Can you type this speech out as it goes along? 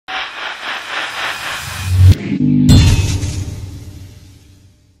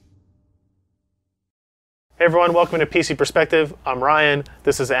Hey everyone, welcome to PC Perspective. I'm Ryan,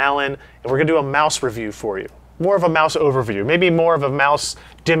 this is Alan, and we're going to do a mouse review for you. More of a mouse overview, maybe more of a mouse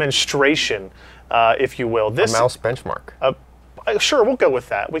demonstration, if you will. A mouse benchmark. Sure, we'll go with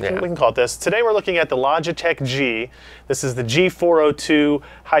that. We can call it this. Today we're looking at the Logitech G. This is the G402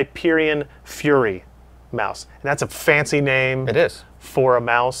 Hyperion Fury mouse. And that's a fancy name. It is. For a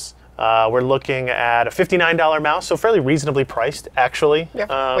mouse. We're looking at a $59 mouse, so fairly reasonably priced, actually,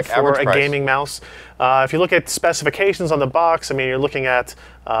 like for a price. Gaming mouse. If you look at specifications on the box, I mean, you're looking at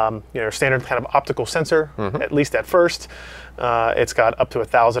standard kind of optical sensor, at least at first. It's got up to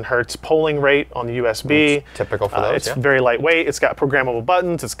 1,000 hertz polling rate on the USB. It's typical for those. It's very lightweight. It's got programmable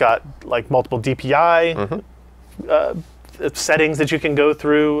buttons. It's got like multiple DPI settings that you can go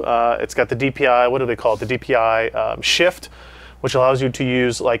through. It's got the DPI. What do they call it? The DPI shift, which allows you to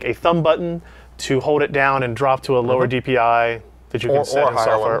use like a thumb button to hold it down and drop to a lower DPI that you can set in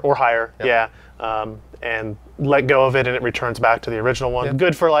software, or higher, and let go of it and it returns back to the original one.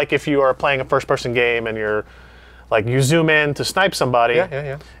 Good for like if you are playing a first-person game and you're like you zoom in to snipe somebody,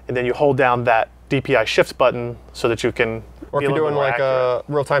 and then you hold down that DPI shift button so that you can. Or if you're doing like a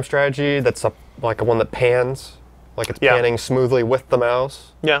real-time strategy, that's like a one that pans. Like it's panning smoothly with the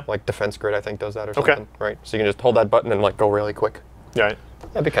mouse. Yeah. Like Defense Grid, I think, does that or something. Right. So you can just hold that button and like go really quick. Right.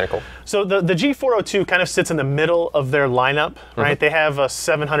 That'd be kind of cool. So the G402 kind of sits in the middle of their lineup, right? They have a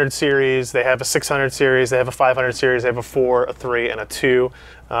 700 series, they have a 600 series, they have a 500 series, they have a 4, a 3, and a 2.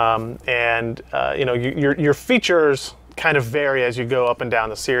 Your features kind of vary as you go up and down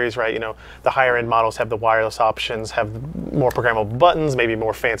the series, right? You know, the higher end models have the wireless options, have more programmable buttons, maybe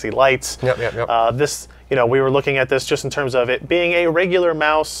more fancy lights. This, we were looking at this just in terms of it being a regular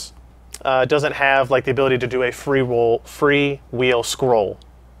mouse. Doesn't have like the ability to do a free wheel scroll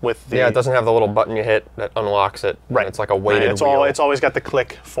with the. Yeah, it doesn't have the little button you hit that unlocks it. Right. It's like a weighted wheel. It's always got the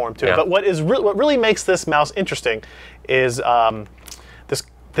click form to it. But what really makes this mouse interesting is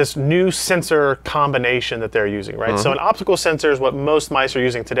this new sensor combination that they're using, right? So an optical sensor is what most mice are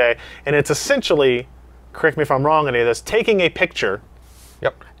using today, and it's essentially, correct me if I'm wrong on any of this, taking a picture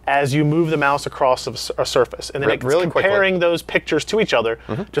as you move the mouse across a surface, and then it's comparing those pictures to each other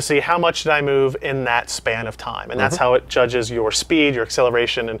to see how much did I move in that span of time, and that's how it judges your speed, your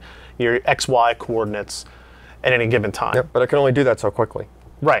acceleration, and your XY coordinates at any given time. But it can only do that so quickly.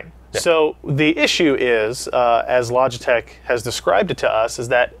 Right. So the issue is, as Logitech has described it to us, is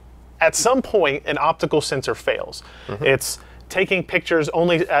that at some point an optical sensor fails. It's taking pictures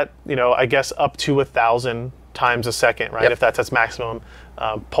only at, I guess up to 1,000 times a second, right? If that's its maximum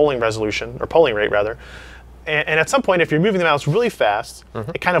polling resolution, or polling rate rather. And at some point, if you're moving the mouse really fast,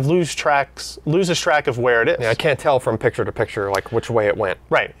 it kind of loses track of where it is. Yeah, I can't tell from picture to picture like which way it went.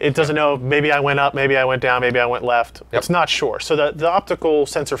 Right. It doesn't know, maybe I went up, maybe I went down, maybe I went left. It's not sure. So the optical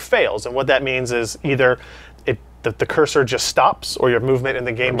sensor fails, and what that means is either the cursor just stops, or your movement in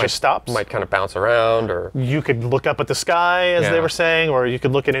the game just stops. Might kind of bounce around, or you could look up at the sky, as they were saying, or you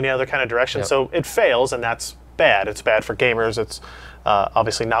could look in any other kind of direction. So it fails, and that's bad. It's bad for gamers. It's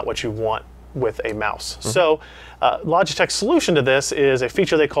obviously not what you want with a mouse. So Logitech's solution to this is a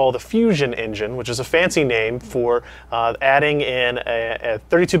feature they call the Fusion Engine, which is a fancy name for adding in a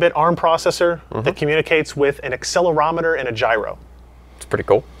 32-bit ARM processor that communicates with an accelerometer and a gyro. It's pretty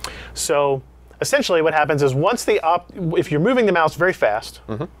cool. So essentially what happens is once if you're moving the mouse very fast,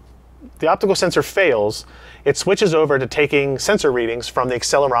 the optical sensor fails, it switches over to taking sensor readings from the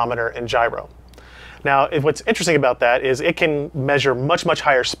accelerometer and gyro. Now, what's interesting about that is it can measure much, much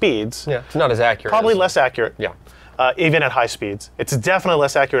higher speeds. Yeah, it's not as accurate. Probably less accurate. Yeah. Even at high speeds. It's definitely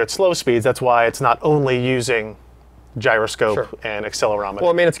less accurate at slow speeds. That's why it's not only using gyroscope and accelerometer.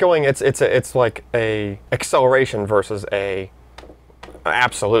 Well, I mean, it's like a acceleration versus a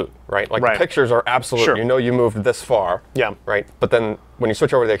absolute, right? Like the pictures are absolute. You know you moved this far. Yeah. Right. But then when you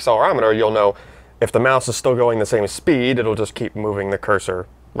switch over to the accelerometer, you'll know if the mouse is still going the same speed, it'll just keep moving the cursor.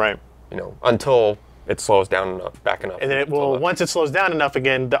 Right. Until it slows down enough, back enough. And then it will, once it slows down enough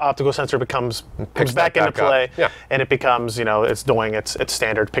again, the optical sensor comes back into play, and it becomes, it's doing its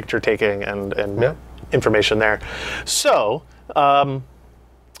standard picture taking and information there. So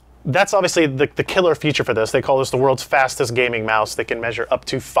that's obviously the killer feature for this. They call this the world's fastest gaming mouse. They can measure up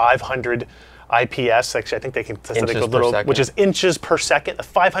to 500 IPS. Actually, I think they can, which is inches per second,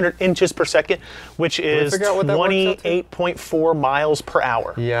 500 inches per second, which is 28.4 miles per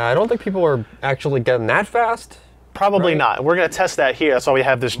hour. Yeah, I don't think people are actually getting that fast. Probably not. We're going to test that here. That's why we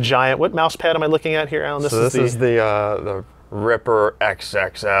have this giant. What mouse pad am I looking at here, Alan? This is the Ripper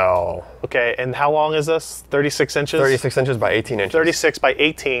XXL. Okay, and how long is this? 36 inches? 36 inches by 18 inches. 36 by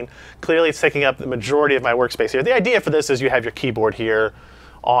 18. Clearly, it's taking up the majority of my workspace here. The idea for this is you have your keyboard here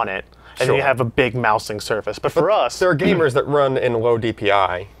on it. and then you have a big mousing surface. But for us, there are gamers that run in low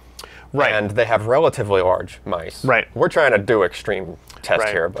DPI, right, and they have relatively large mice. Right. We're trying to do extreme test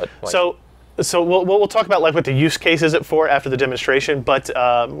here, but like, so we'll talk about like what the use case is it for after the demonstration. But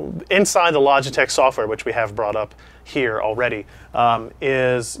inside the Logitech software, which we have brought up here already,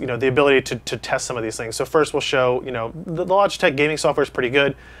 is the ability to test some of these things. So first we'll show the Logitech gaming software is pretty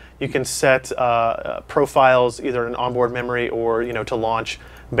good. You can set profiles either in onboard memory or to launch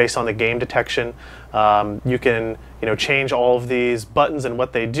based on the game detection. You can change all of these buttons and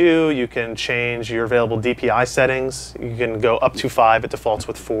what they do. You can change your available DPI settings. You can go up to 5. It defaults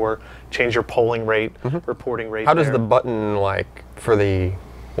with 4. Change your polling rate, reporting rate. How does the button for the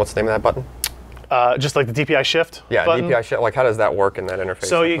what's the name of that button? Just like the DPI shift. Yeah, button. DPI shift. Like how does that work in that interface?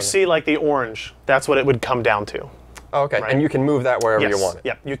 So you see like the orange. That's what it would come down to. Oh, okay, right? And you can move that wherever you want it.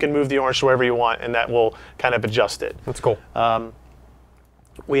 Yeah, you can move the orange to wherever you want, and that will kind of adjust it. That's cool.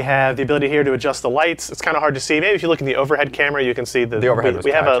 We have the ability here to adjust the lights. It's kind of hard to see. Maybe if you look in the overhead camera, you can see the overhead.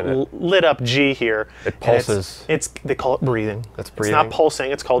 We have a lit up G here. It pulses. They call it breathing. It's breathing. It's not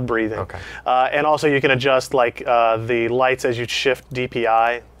pulsing. It's called breathing. Okay. And also you can adjust like the lights as you shift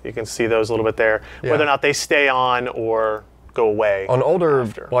DPI. You can see those a little bit there. Yeah. Whether or not they stay on or go away. On older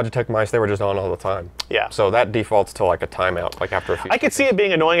Logitech mice, they were just on all the time. Yeah. So that defaults to like a timeout, like after a few. I could see it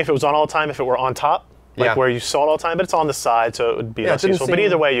being annoying if it was on all the time, if it were on top. Like where you saw it all the time, but it's on the side, so it would be less useful. But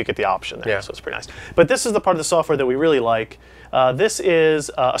either way, you get the option there, so it's pretty nice. But this is the part of the software that we really like. This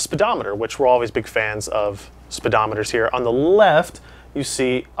is a speedometer, which we're always big fans of speedometers here. On the left, you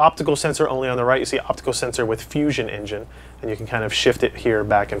see optical sensor only. On the right, you see optical sensor with fusion engine, and you can kind of shift it here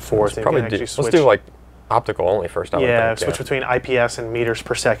back and forth. And let's do like optical only first. Switch between IPS and meters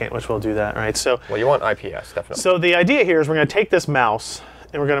per second, which we'll do that, right? So, well, you want IPS, definitely. So the idea here is we're going to take this mouse,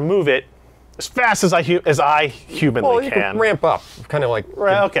 and we're going to move it as fast as I humanly can ramp up, kind of like.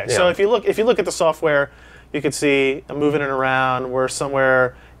 Right. Okay. So if you look at the software, you can see I'm moving it around. We're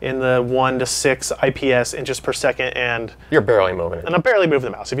somewhere in the 1 to 6 IPS inches per second, and you're barely moving it. And I'm barely moving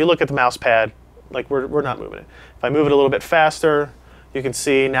the mouse. If you look at the mouse pad, like we're not moving it. If I move it a little bit faster, you can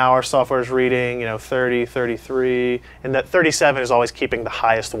see now our software is reading 30, 33, and that 37 is always keeping the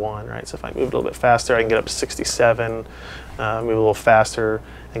highest one, right? So if I move it a little bit faster, I can get up to 67. Move a little faster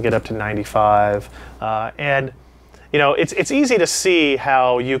and get up to 95. And it's easy to see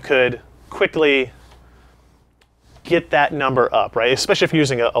how you could quickly get that number up, right? Especially if you're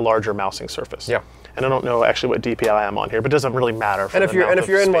using a larger mousing surface. Yeah. And I don't know actually what DPI I'm on here, but it doesn't really matter. And if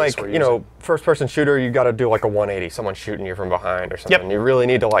you're in like first-person shooter, you got to do like a 180. Someone's shooting you from behind or something. Yep. You really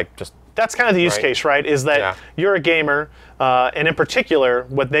need to like just. That's kind of the use case, right? Is that you're a gamer, and in particular,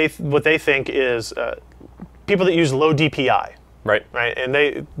 what they think is people that use low DPI. Right. Right. And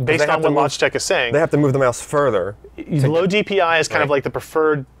based on what Logitech is saying, they have to move the mouse further. Low DPI is kind of like the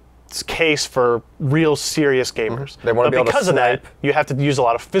preferred case for real serious gamers. They want to be able to because of that, you have to use a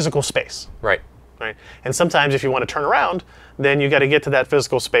lot of physical space. Right. Right. And sometimes if you want to turn around, then you got to get to that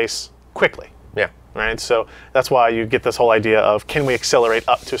physical space quickly. Yeah. Right. So that's why you get this whole idea of can we accelerate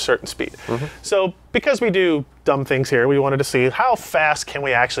up to a certain speed. So because we do dumb things here, we wanted to see how fast can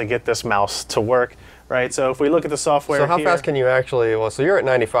we actually get this mouse to work. Right, so if we look at the software So how fast can you actually, so you're at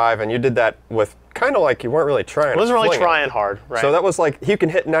 95 and you did that with kind of like you weren't really trying. I wasn't really trying hard, right. So that was like, you can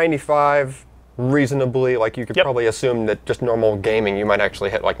hit 95 reasonably, like you could probably assume that just normal gaming, you might actually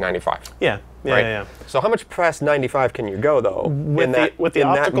hit like 95. Yeah, yeah. So how much past 95 can you go though? With the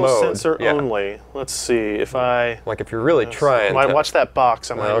optical sensor only, let's see, if I... Like if you're really trying watch that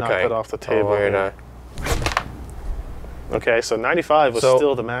box, I might knock it off the table. Okay, so 95 was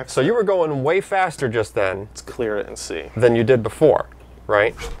still the max. So you were going way faster just then. Let's clear it and see. Than you did before,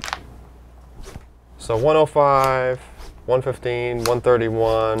 right? So 105, 115,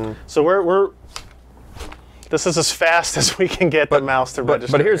 131. So this is as fast as we can get the mouse to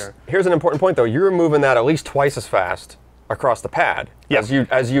register. But here's an important point though. You're moving that at least twice as fast across the pad as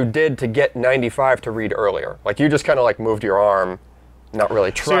you did to get 95 to read earlier. Like you just kind of like moved your arm. Not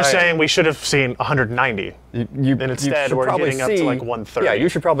really trying. So you're saying we should have seen 190, and instead we're getting up to like 130. Yeah, you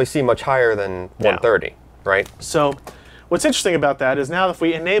should probably see much higher than 130, right? So what's interesting about that is now if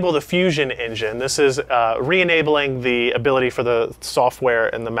we enable the Fusion engine, this is re-enabling the ability for the software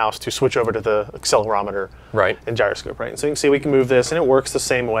and the mouse to switch over to the accelerometer and gyroscope, right? And so you can see we can move this, and it works the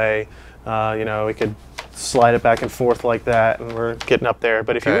same way. We could slide it back and forth like that, and we're getting up there.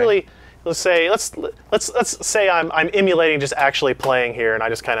 But if you really let's say I'm emulating just actually playing here, and I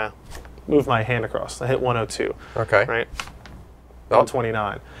just kind of move my hand across. I hit 102. Okay. Right.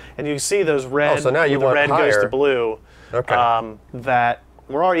 129, and you see those red. So now you the want red higher. goes to blue. Okay. That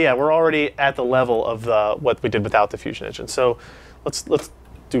we're already at the level of what we did without the Fusion engine. So let's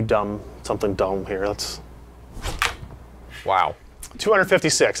do something dumb here. Let's. Wow.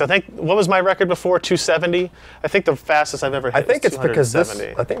 256. I think, what was my record before? 270? I think the fastest I've ever hit I think was it's because this,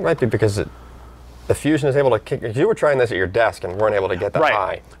 I think it might be because the Fusion is able to kick, you were trying this at your desk and weren't able to get that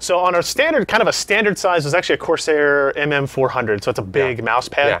high. So on our standard, kind of a standard size, was actually a Corsair MM400, so it's a big mouse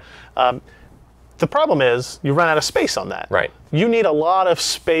pad. Yeah. The problem is you run out of space on that. Right. You need a lot of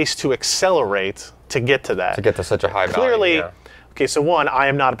space to accelerate to get to that. To get to such a high value. Clearly, okay, so one, I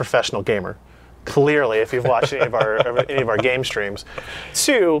am not a professional gamer. Clearly, if you've watched any of our game streams.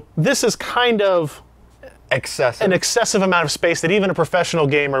 Two, this is kind of an excessive amount of space that even a professional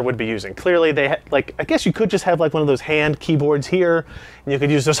gamer would be using. Clearly, I guess you could just have like one of those hand keyboards here, and you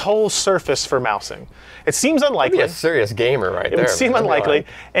could use this whole surface for mousing. It seems unlikely. That'd be a serious gamer right there. It would seem unlikely,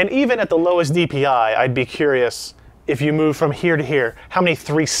 and even at the lowest DPI, I'd be curious. If you move from here to here, how many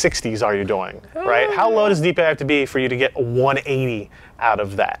 360s are you doing, right? How low does DPI have to be for you to get 180 out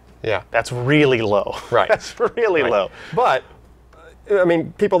of that? Yeah. That's really low. Right. That's really low. But, I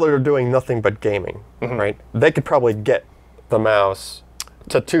mean, people that are doing nothing but gaming, right? They could probably get the mouse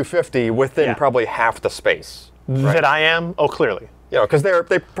to 250 within probably half the space. Right? That I am? Oh, clearly. You know, because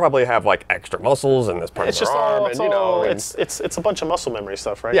they probably have like extra muscles in this part of their arm. It's a bunch of muscle memory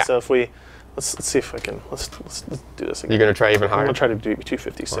stuff, right? Yeah. So if we, let's see if I can, let's do this again. You're going to try even higher? I'm going to try to do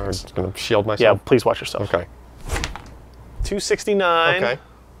 256. I'm just going to shield myself. Yeah, please watch yourself. Okay. 269. Okay.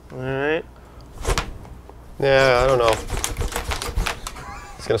 All right. Yeah, I don't know.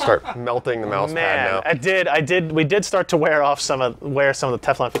 It's gonna start melting the mouse pad now. We did start to wear some of the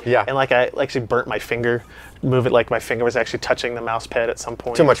Teflon. Yeah. And like I actually burnt my finger. Move it like my finger was actually touching the mouse pad at some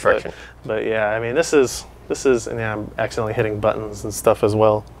point. Too much friction. But yeah, I mean this is, and yeah, I'm accidentally hitting buttons and stuff as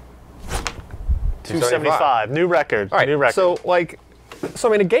well. 275, new record. All right. New record. So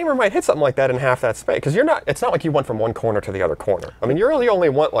I mean, a gamer might hit something like that in half that space, because it's not like you went from one corner to the other corner. I mean, you really only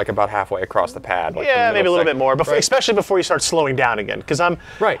went like about halfway across the pad. Like yeah, maybe a little bit more, especially before you start slowing down again, because I'm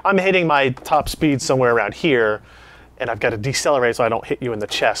hitting my top speed somewhere around here, and I've got to decelerate so I don't hit you in the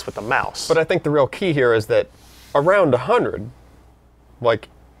chest with the mouse. But I think the real key here is that around 100, like.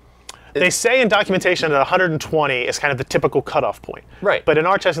 They say in documentation that 120 is kind of the typical cutoff point. Right. But in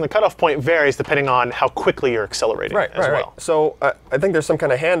our testing, the cutoff point varies depending on how quickly you're accelerating as well. Right. So I think there's some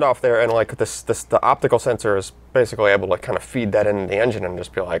kind of handoff there, and like the optical sensor is basically able to kind of feed that into the engine and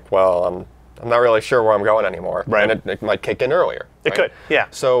just be like, well, I'm not really sure where I'm going anymore. Right. And it might kick in earlier. It could, yeah.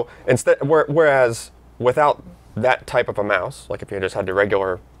 So whereas without that type of a mouse, like if you just had the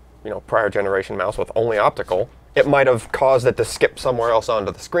regular, prior generation mouse with only optical, it might have caused it to skip somewhere else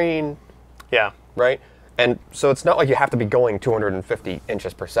onto the screen. Yeah. Right? And so it's not like you have to be going 250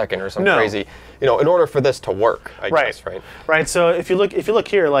 inches per second or some crazy, in order for this to work, I guess, right? Right. So if you look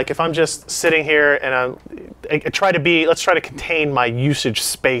here, like if I'm just sitting here and let's try to contain my usage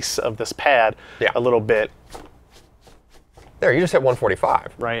space of this pad a little bit. There, you just hit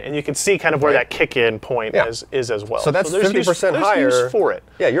 145. Right, and you can see kind of where that kick-in point is as well. So that's 50% higher. Use for it.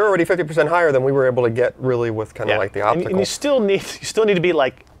 Yeah, you're already 50% higher than we were able to get really with kind of like the optical. And you still need to be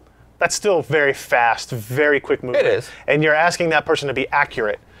like, that's still very fast, very quick movement. It is. And you're asking that person to be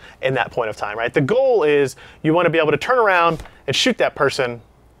accurate in that point of time, right? The goal is you want to be able to turn around and shoot that person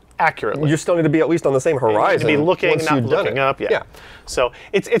accurately. You still need to be at least on the same horizon. You need to be looking, not looking up. Yeah. So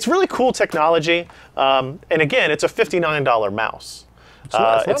it's really cool technology. And again, it's a $59 mouse. It's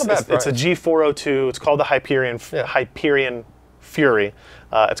not a bad price. It's a G402. It's called the Hyperion Fury.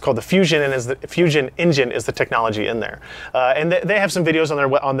 It's called the Fusion, and the Fusion engine is the technology in there. And they have some videos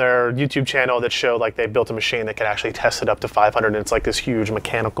on their YouTube channel that show like they built a machine that can actually test it up to 500, and it's like this huge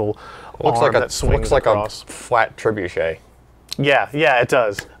mechanical arm that swings across. Looks like a flat trebuchet. Yeah, it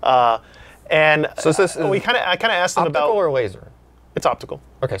does. And so I kind of asked them about optical or laser. It's optical.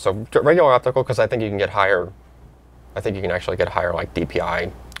 Okay, so regular optical, because I think you can get higher. I think you can actually get higher like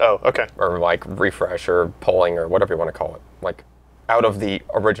DPI. Oh, okay. Or like refresh or polling or whatever you want to call it, like out of the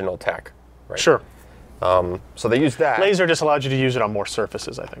original tech. Right? Sure. So they use that. Laser just allowed you to use it on more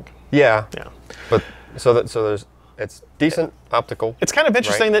surfaces, I think. Yeah. But it's decent optical. It's kind of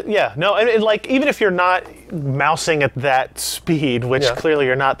interesting that and like even if you're not mousing at that speed, which clearly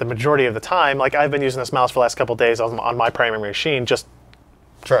you're not the majority of the time, like I've been using this mouse for the last couple of days on my primary machine, just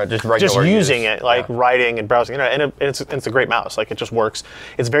using it, like writing and browsing, and it's a great mouse. Like it just works.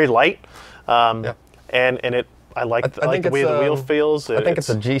 It's very light, and I like the way the wheel feels. I think it's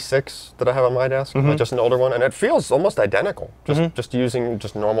a G6 that I have on my desk, just an older one, and it feels almost identical. Just using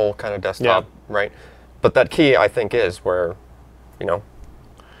just normal kind of desktop, right? But that key, I think, is where,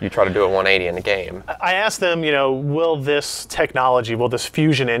 you try to do a 180 in the game. I asked them, will this technology, will this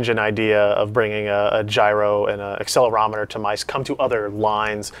fusion engine idea of bringing a gyro and an accelerometer to mice come to other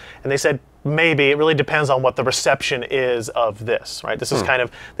lines? And they said, maybe. It really depends on what the reception is of this, right? This is kind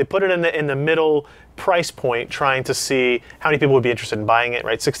of, they put it in the middle price point, trying to see how many people would be interested in buying it,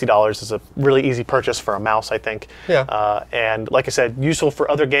 right? $60 is a really easy purchase for a mouse, I think. Yeah. And like I said, useful for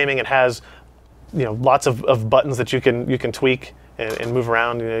other gaming. It has, lots of buttons that you can tweak and move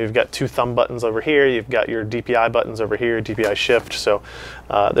around. You've got 2 thumb buttons over here. You've got your DPI buttons over here, DPI shift. So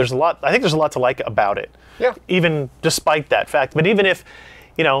there's a lot. I think there's a lot to like about it. Yeah. Even despite that fact, but even if,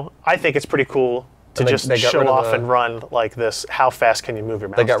 I think it's pretty cool to just show off and run like this. How fast can you move your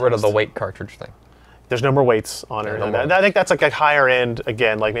mouse? They got rid of the weight cartridge thing. There's no more weights on it. And I think that's like a higher end,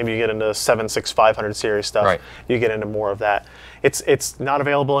 again, like maybe you get into 76500 series stuff. Right. You get into more of that. It's not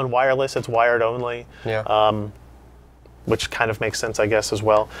available in wireless. It's wired only. Yeah. Which kind of makes sense, I guess, as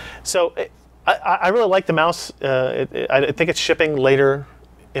well. So I really like the mouse. I think it's shipping later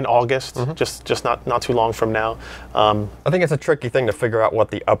in August, just not too long from now. I think it's a tricky thing to figure out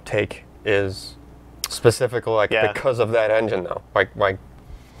what the uptake is specifically, because of that engine, though.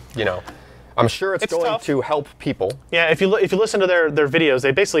 I'm sure it's going to help people. Yeah, if you listen to their videos,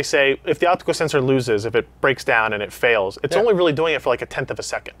 they basically say if the optical sensor loses, if it breaks down and it fails, it's only really doing it for like a 1/10 of a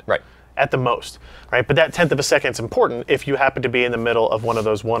second. Right. At the most, right? But that 1/10 of a second is important if you happen to be in the middle of one of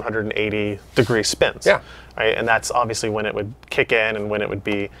those 180-degree spins. Yeah. Right, and that's obviously when it would kick in and when it would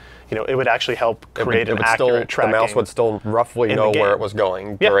be, it would actually help create an accurate tracking. The mouse would still roughly know where it was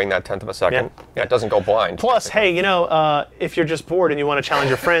going during that 1/10 of a second. Yeah, it doesn't go blind. Plus, hey, if you're just bored and you want to challenge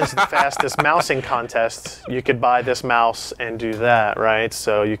your friends to the fastest mousing contest, you could buy this mouse and do that, right?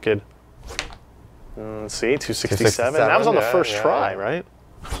 So you could, see, 267. That was on the first try, right?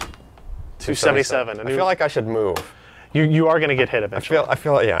 277. I feel like I should move. You are going to get hit eventually. I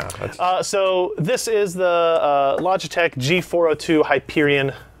feel yeah. So this is the Logitech G402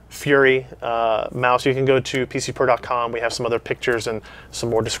 Hyperion Fury mouse. You can go to pcpro.com. We have some other pictures and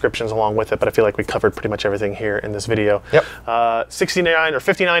some more descriptions along with it, but I feel like we covered pretty much everything here in this video. Yep. $69 or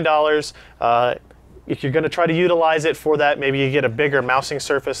 $59. If you're going to try to utilize it for that, maybe you get a bigger mousing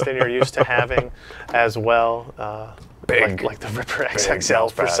surface than you're used to having as well. Like the Ripper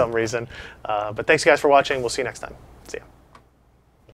XXL for some reason. But thanks, guys, for watching. We'll see you next time. See ya.